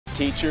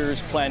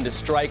Teachers plan to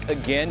strike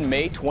again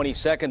May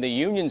 22nd. The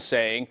union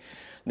saying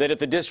that if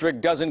the district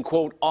doesn't,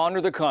 quote,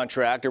 honor the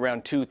contract,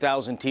 around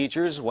 2,000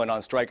 teachers went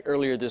on strike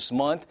earlier this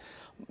month.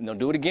 They'll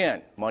do it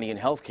again. Money and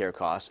health care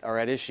costs are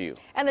at issue.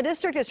 And the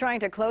district is trying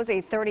to close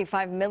a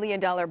 $35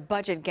 million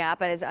budget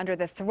gap and is under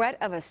the threat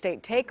of a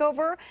state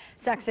takeover.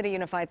 Sac City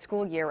Unified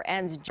School year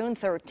ends June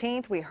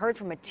 13th. We heard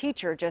from a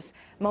teacher just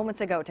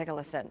moments ago. Take a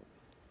listen.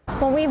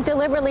 Well, we've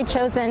deliberately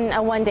chosen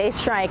a one-day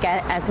strike,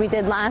 as we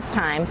did last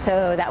time,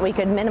 so that we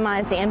could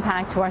minimize the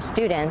impact to our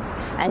students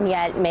and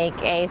yet make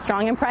a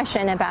strong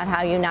impression about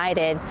how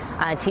united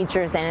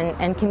teachers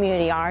and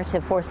community are to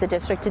force the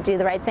district to do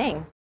the right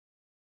thing.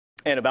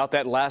 And about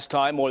that last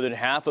time, more than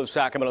half of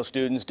Sacramento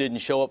students didn't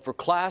show up for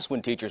class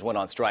when teachers went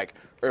on strike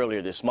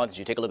earlier this month. As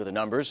you take a look at the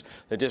numbers,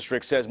 the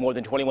district says more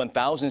than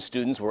 21,000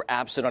 students were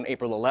absent on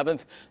April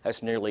 11th.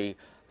 That's nearly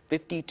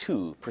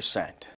 52%.